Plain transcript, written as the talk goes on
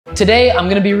Today, I'm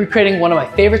gonna be recreating one of my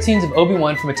favorite scenes of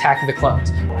Obi-Wan from Attack of the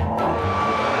Clones.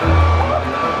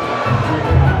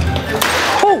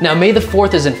 Now, May the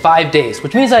 4th is in 5 days,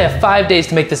 which means I have 5 days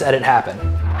to make this edit happen.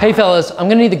 Hey fellas, I'm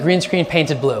gonna need the green screen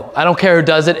painted blue. I don't care who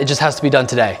does it, it just has to be done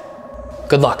today.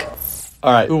 Good luck.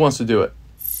 All right, who wants to do it?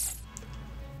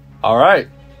 All right.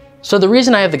 So the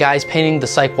reason I have the guys painting the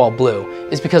psych wall blue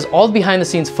is because all the behind the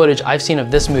scenes footage I've seen of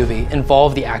this movie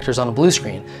involve the actors on a blue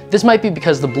screen. This might be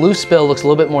because the blue spill looks a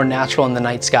little bit more natural in the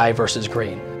night sky versus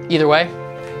green. Either way,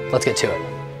 let's get to it.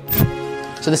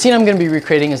 So the scene I'm gonna be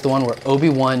recreating is the one where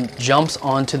Obi-Wan jumps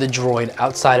onto the droid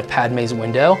outside of Padme's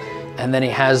window, and then he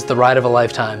has the ride of a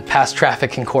lifetime past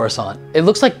traffic in Coruscant. It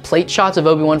looks like plate shots of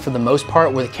Obi-Wan for the most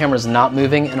part, where the camera's not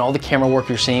moving and all the camera work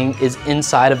you're seeing is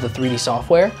inside of the 3D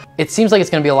software. It seems like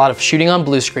it's gonna be a lot of shooting on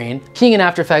blue screen, keying in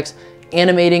After Effects,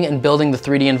 animating and building the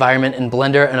 3D environment in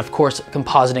Blender, and of course,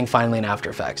 compositing finally in After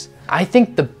Effects. I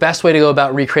think the best way to go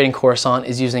about recreating Coruscant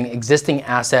is using existing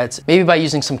assets. Maybe by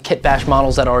using some kit bash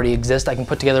models that already exist, I can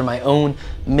put together my own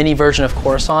mini version of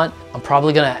Coruscant. I'm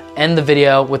probably gonna end the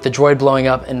video with the droid blowing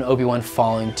up and Obi-Wan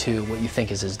falling to what you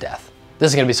think is his death.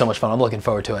 This is gonna be so much fun, I'm looking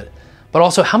forward to it. But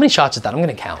also, how many shots is that? I'm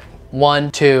gonna count.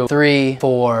 1, 2, 3,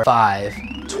 4, 5,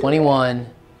 21,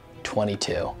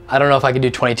 22. I don't know if I can do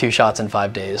 22 shots in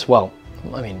 5 days. Well,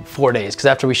 I mean, 4 days, because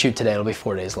after we shoot today, it'll be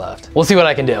 4 days left. We'll see what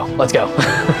I can do. Let's go.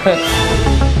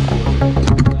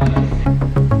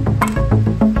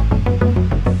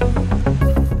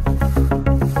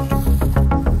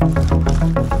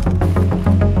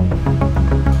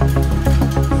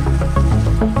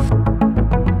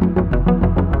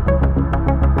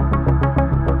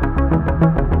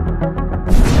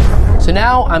 So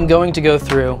now I'm going to go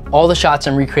through all the shots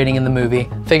I'm recreating in the movie,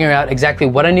 figuring out exactly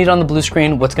what I need on the blue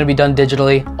screen, what's gonna be done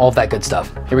digitally, all of that good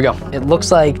stuff. Here we go. It looks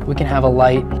like we can have a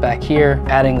light back here,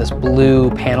 adding this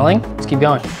blue paneling. Let's keep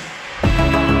going.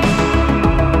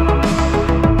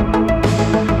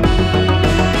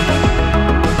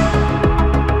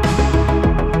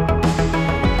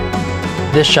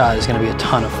 This shot is gonna be a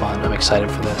ton of fun. I'm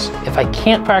excited for this. If I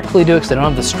can't practically do it because I don't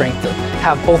have the strength to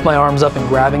have both my arms up and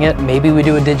grabbing it, maybe we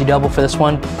do a digi-double for this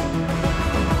one.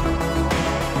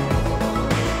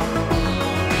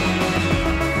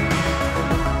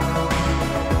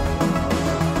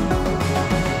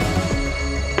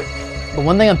 But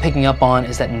one thing I'm picking up on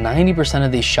is that 90%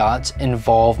 of these shots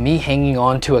involve me hanging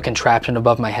on to a contraption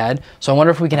above my head. So I wonder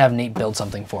if we can have Nate build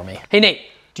something for me. Hey Nate,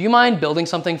 do you mind building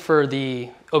something for the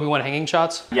Obi-Wan hanging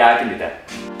shots? Yeah, I can do that.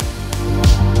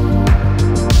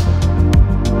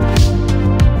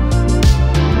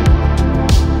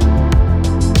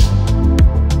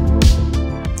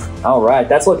 All right,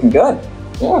 that's looking good.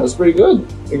 Yeah, that's pretty good.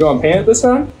 You going paint it this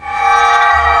time?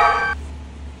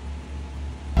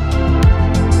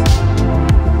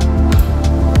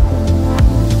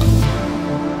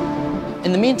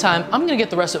 In the meantime, I'm gonna get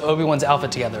the rest of Obi-Wan's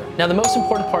outfit together. Now the most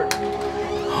important part,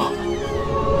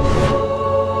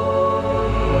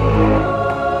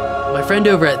 my friend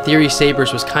over at Theory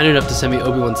Sabers was kind enough to send me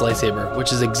Obi-Wan's lightsaber,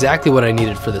 which is exactly what I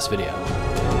needed for this video.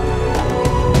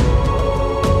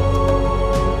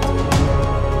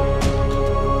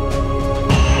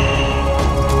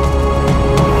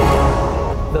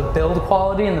 The build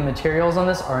quality and the materials on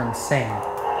this are insane.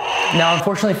 Now,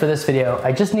 unfortunately for this video,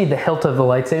 I just need the hilt of the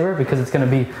lightsaber because it's gonna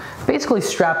be basically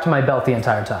strapped to my belt the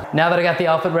entire time. Now that I got the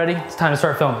outfit ready, it's time to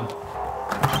start filming.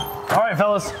 All right,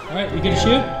 fellas. All right, you good to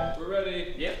shoot? We're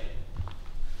ready. Yep.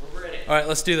 We're ready. All right,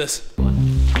 let's do this.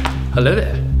 Hello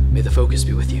there. May the focus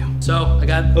be with you. So I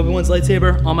got Obi-Wan's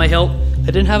lightsaber on my hilt. I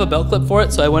didn't have a belt clip for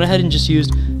it, so I went ahead and just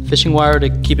used fishing wire to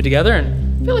keep it together, and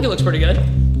I feel like it looks pretty good.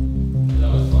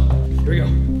 That was fun. Here we go.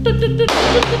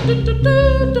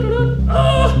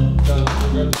 Oh,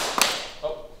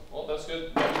 well, that's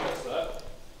good. That's that.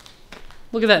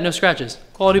 Look at that, no scratches.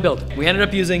 Quality build. We ended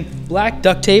up using black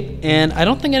duct tape, and I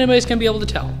don't think anybody's gonna be able to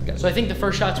tell. So I think the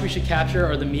first shots we should capture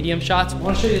are the medium shots. I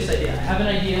wanna show you this idea. I have an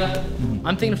idea.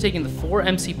 I'm thinking of taking the 4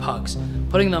 MC pucks,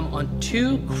 putting them on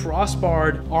 2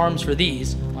 crossbarred arms for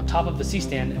these on top of the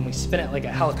C-stand, and we spin it like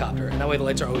a helicopter, and that way the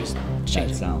lights are always changing.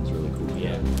 That sounds really cool.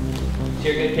 Yeah.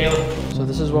 You're good, Caleb. So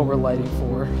this is what we're lighting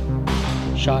for.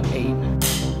 Shot 8.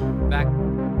 Back.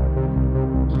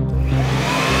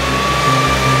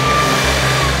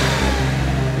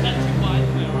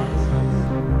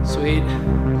 Sweet.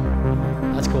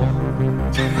 That's cool.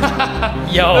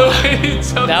 Yo,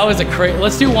 that was a crazy.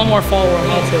 Let's do one more fall roll.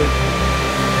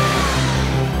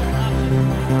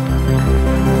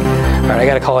 All right, I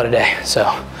gotta call it a day. So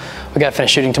we gotta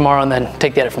finish shooting tomorrow and then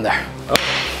take the edit from there. Oh.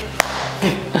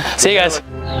 See you guys.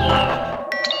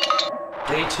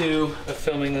 Day 2 of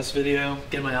filming this video.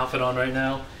 Getting my outfit on right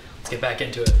now. Let's get back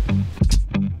into it.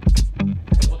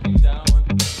 Looking down.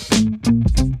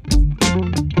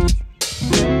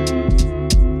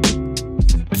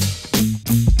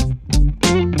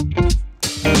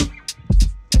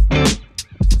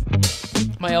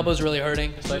 My elbow's really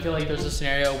hurting, so I feel like there's a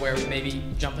scenario where we maybe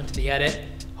jump into the edit,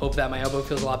 hope that my elbow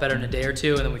feels a lot better in a day or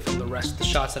two, and then we film the rest of the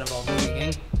shots that involve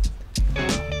moving.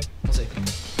 We'll see.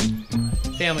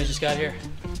 Family just got here.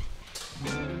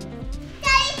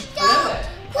 Daddy, don't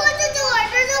close the door.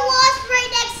 There's a wasp right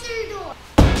next to the door.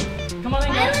 Come on in,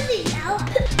 Why guys. was he yell?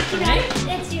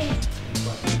 That's yours.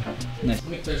 Let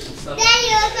me clear some stuff. Daddy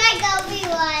looks like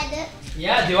Obi-Wan.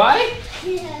 Yeah, do I?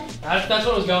 Yeah. That's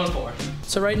what I was going for.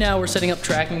 So right now we're setting up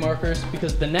tracking markers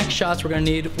because the next shots we're gonna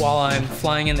need while I'm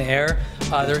flying in the air,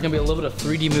 there's gonna be a little bit of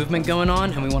 3D movement going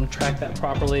on, and we wanna track that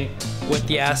properly with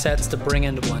the assets to bring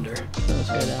into Blender. So let's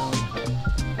go down.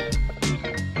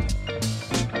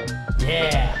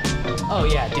 Yeah. Oh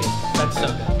yeah, dude, that's so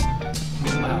good.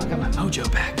 Wow, I got my mojo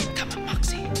back. Come on,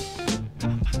 Moxie.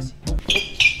 Come on, Moxie.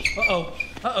 Uh-oh,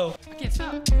 uh-oh. I can't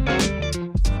stop.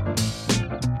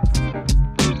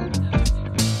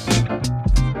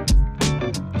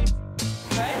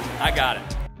 I got it.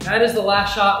 That is the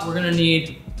last shot we're gonna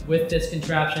need with this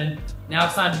contraption. Now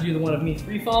it's time to do the one of me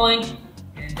free falling,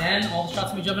 and then all the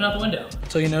shots will be jumping out the window.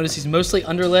 So you notice he's mostly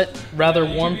underlit, rather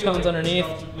warm tones underneath.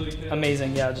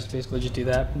 Amazing, yeah, just basically just do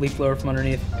that. Leaf blower from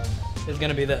underneath is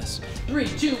gonna be this. 3,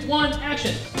 2, 1,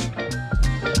 action.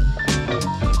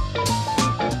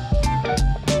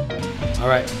 All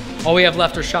right, all we have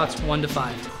left are shots 1 to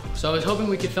 5. So I was hoping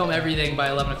we could film everything by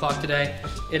 11 o'clock today.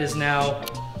 It is now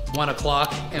 1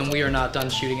 o'clock and we are not done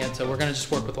shooting it, so we're gonna just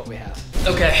work with what we have.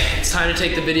 Okay, it's time to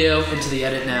take the video into the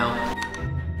edit now.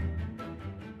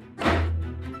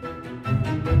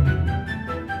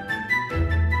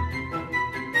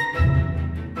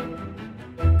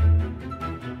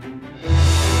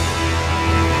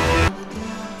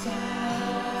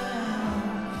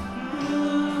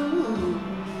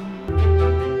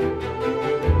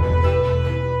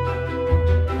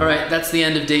 All right, that's the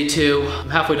end of day 2. I'm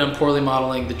halfway done poorly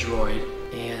modeling the droid,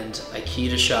 and I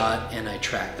keyed a shot and I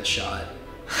tracked the shot.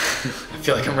 I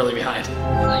feel like I'm really behind.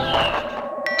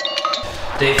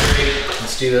 Day 3,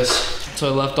 let's do this. So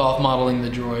I left off modeling the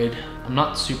droid. I'm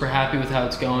not super happy with how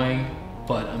it's going,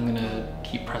 but I'm gonna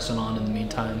keep pressing on in the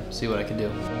meantime, see what I can do.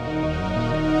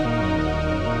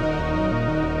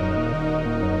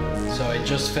 So I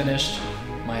just finished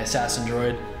my assassin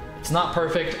droid. It's not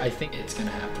perfect. I think it's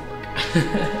gonna have to work.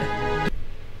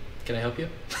 Can I help you?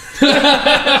 So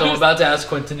I'm about to ask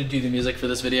Quentin to do the music for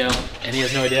this video, and he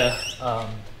has no idea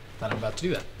that I'm about to do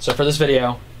that. So for this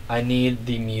video, I need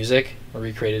the music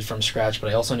recreated from scratch, but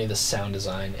I also need the sound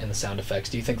design and the sound effects.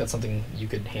 Do you think that's something you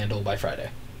could handle by Friday?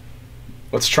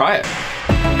 Let's try it.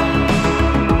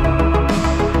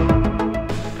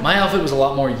 My outfit was a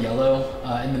lot more yellow.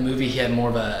 In the movie, he had more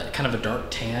of a kind of a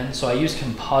dark tan, so I used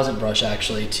composite brush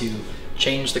actually to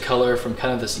change the color from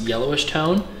kind of this yellowish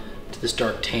tone to this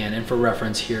dark tan. And for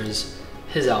reference, here's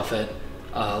his outfit,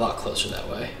 a lot closer that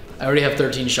way. I already have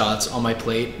 13 shots on my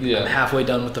plate. Yeah. I'm halfway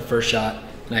done with the first shot,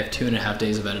 and I have 2.5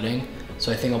 days of editing.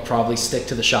 So I think I'll probably stick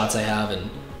to the shots I have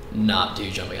and not do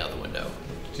jumping out the window.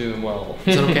 Doing well.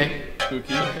 Is that okay?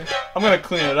 Spooky. I'm gonna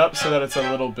clean it up so that it's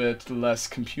a little bit less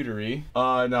computery.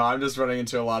 No, I'm just running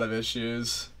into a lot of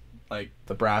issues. Like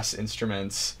the brass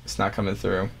instruments, it's not coming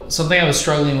through. Something I was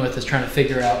struggling with is trying to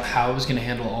figure out how I was gonna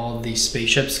handle all of these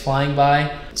spaceships flying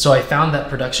by. So I found that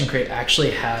Production Crate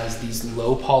actually has these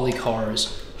low poly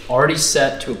cars already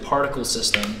set to a particle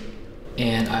system,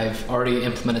 and I've already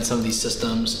implemented some of these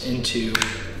systems into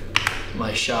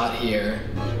my shot here.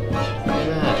 Look at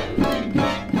that.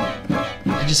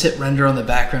 I just hit render on the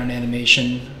background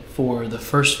animation for the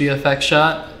first VFX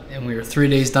shot, and we were 3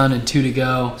 days done and 2 to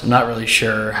go. I'm not really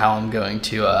sure how I'm going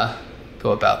to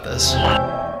go about this.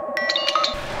 Time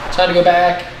to go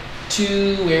back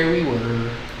to where we were.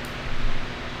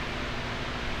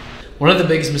 One of the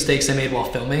biggest mistakes I made while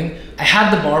filming, I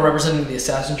had the bar representing the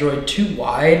assassin droid too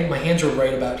wide. My hands were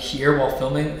right about here while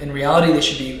filming. In reality, they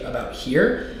should be about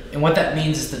here. And what that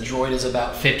means is the droid is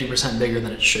about 50% bigger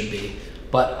than it should be.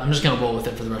 But I'm just gonna roll with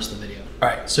it for the rest of the video. All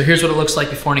right, so here's what it looks like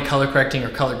before any color correcting or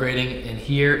color grading, and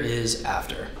here is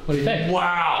after. What do you think?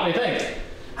 Wow. What do you think?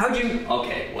 How'd you?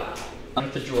 Okay, wow.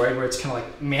 Like the droid where it's kind of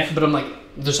like, man, but I'm like,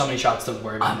 there's so many shots to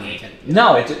worry about.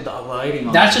 No, it's the lighting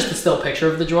on That's just the still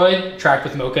picture of the droid, tracked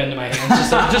with mocha into my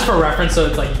hands, just for reference, so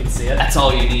it's like you can see it. That's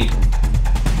all you need.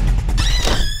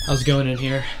 How's it going in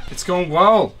here? It's going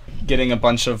well. Getting a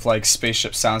bunch of like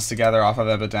spaceship sounds together off of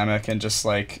Epidemic and just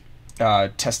like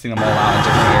testing them all out in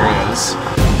different areas.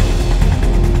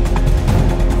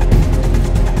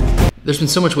 There's been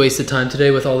so much wasted time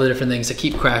today with all the different things that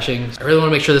keep crashing. I really want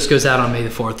to make sure this goes out on May the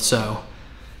 4th, so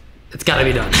it's gotta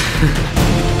be done.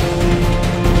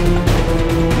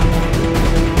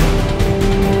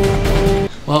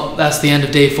 Well, that's the end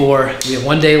of day 4. We have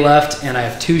 1 day left and I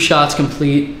have 2 shots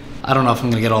complete. I don't know if I'm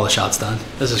gonna get all the shots done.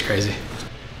 This is crazy.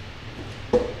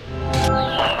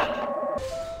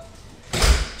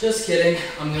 Just kidding.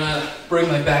 I'm gonna bring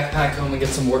my backpack home and get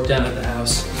some work done at the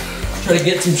house. Try to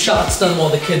get some shots done while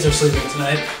the kids are sleeping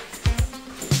tonight.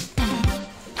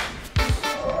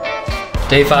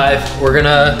 Day 5, we're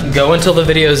gonna go until the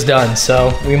video's done,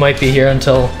 so we might be here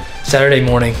until Saturday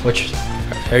morning, which,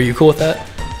 are you cool with that?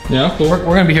 Yeah, cool. We're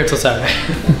gonna be here till Saturday.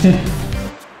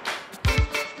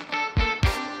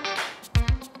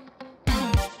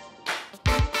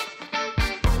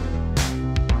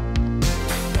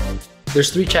 There's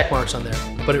 3 check marks on there,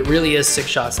 but it really is 6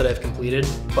 shots that I've completed.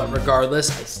 But regardless,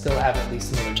 I still have at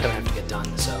least another 10 I have to get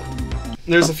done, so.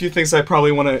 There's a few things I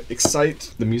probably want to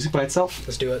excite. The music by itself.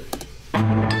 Let's do it.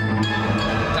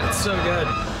 That's so good.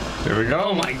 Here we go.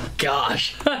 Oh my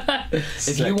gosh.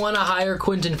 If you want to hire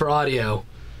Quentin for audio,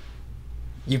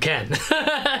 you can.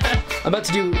 I'm about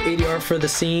to do ADR for the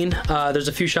scene. There's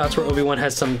a few shots where Obi-Wan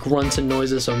has some grunts and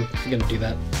noises, so I'm gonna do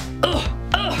that.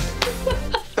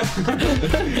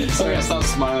 Sorry, I stopped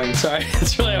smiling. Sorry,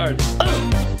 it's really hard.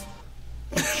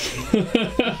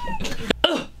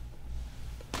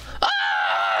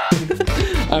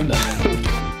 I'm done.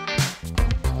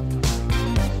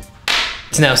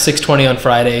 It's now 6:20 on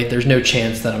Friday. There's no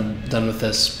chance that I'm done with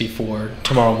this before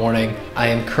tomorrow morning. I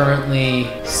am currently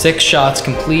 6 shots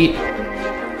complete.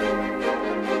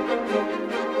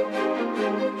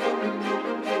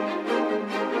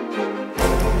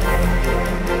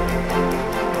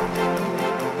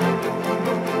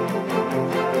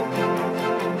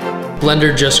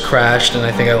 Blender just crashed and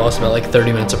I think I lost about like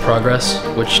 30 minutes of progress,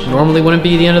 which normally wouldn't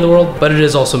be the end of the world, but it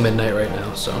is also midnight right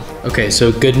now, so. Okay,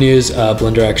 so good news,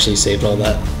 Blender actually saved all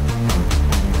that.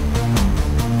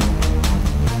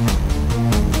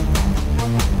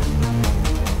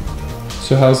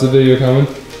 So how's the video coming?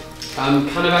 I'm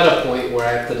kind of at a point where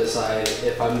I have to decide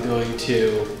if I'm going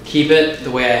to keep it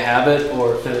the way I have it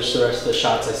or finish the rest of the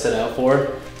shots I set out for.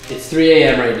 It's 3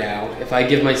 a.m. right now. If I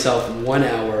give myself 1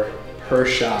 hour per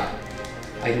shot,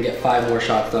 I can get 5 more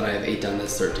shots done. I have 8 done,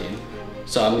 that's 13.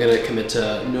 So I'm gonna commit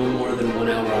to no more than 1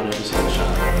 hour on every single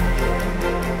shot.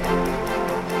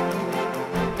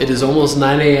 It is almost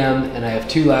 9 a.m. and I have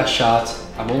 2 last shots.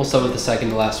 I'm almost done with the second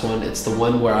to last one. It's the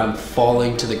one where I'm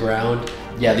falling to the ground.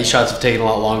 Yeah, these shots have taken a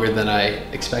lot longer than I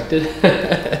expected.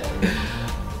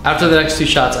 After the next 2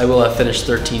 shots, I will have finished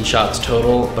 13 shots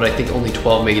total, but I think only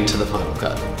 12 make it to the final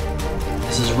cut.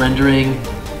 This is rendering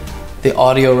the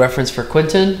audio reference for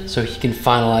Quentin so he can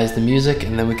finalize the music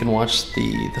and then we can watch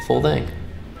the full thing.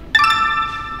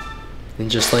 And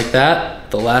just like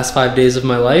that, the last 5 days of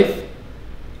my life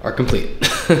are complete.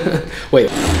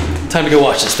 Wait, time to go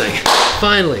watch this thing.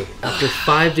 Finally, after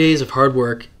 5 days of hard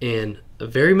work and a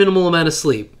very minimal amount of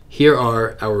sleep, here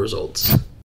are our results.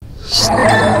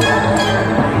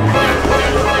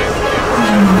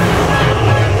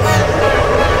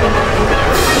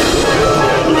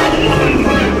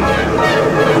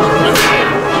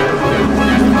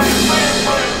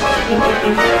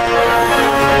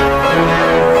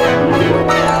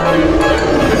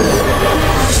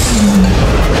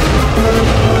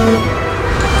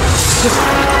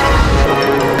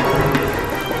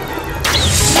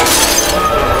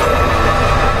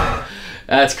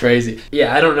 That's crazy.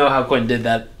 Yeah, I don't know how Quentin did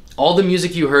that. All the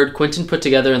music you heard, Quentin put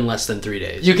together in less than 3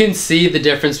 days. You can see the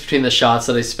difference between the shots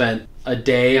that I spent a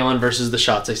day on versus the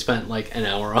shots I spent like an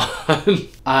hour on.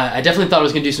 I definitely thought I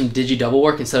was gonna do some digi double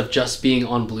work instead of just being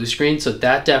on blue screen, so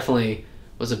that definitely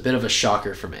was a bit of a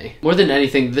shocker for me. More than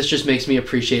anything, this just makes me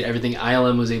appreciate everything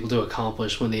ILM was able to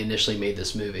accomplish when they initially made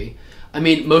this movie. I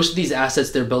mean, most of these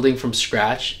assets they're building from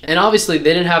scratch, and obviously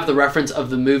they didn't have the reference of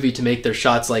the movie to make their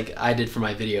shots like I did for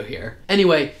my video here.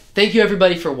 Anyway, thank you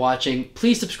everybody for watching.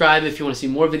 Please subscribe if you want to see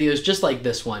more videos just like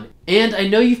this one. And I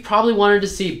know you've probably wanted to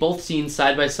see both scenes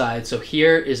side by side, so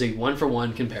here is a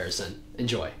 1-for-1 comparison.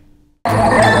 Enjoy.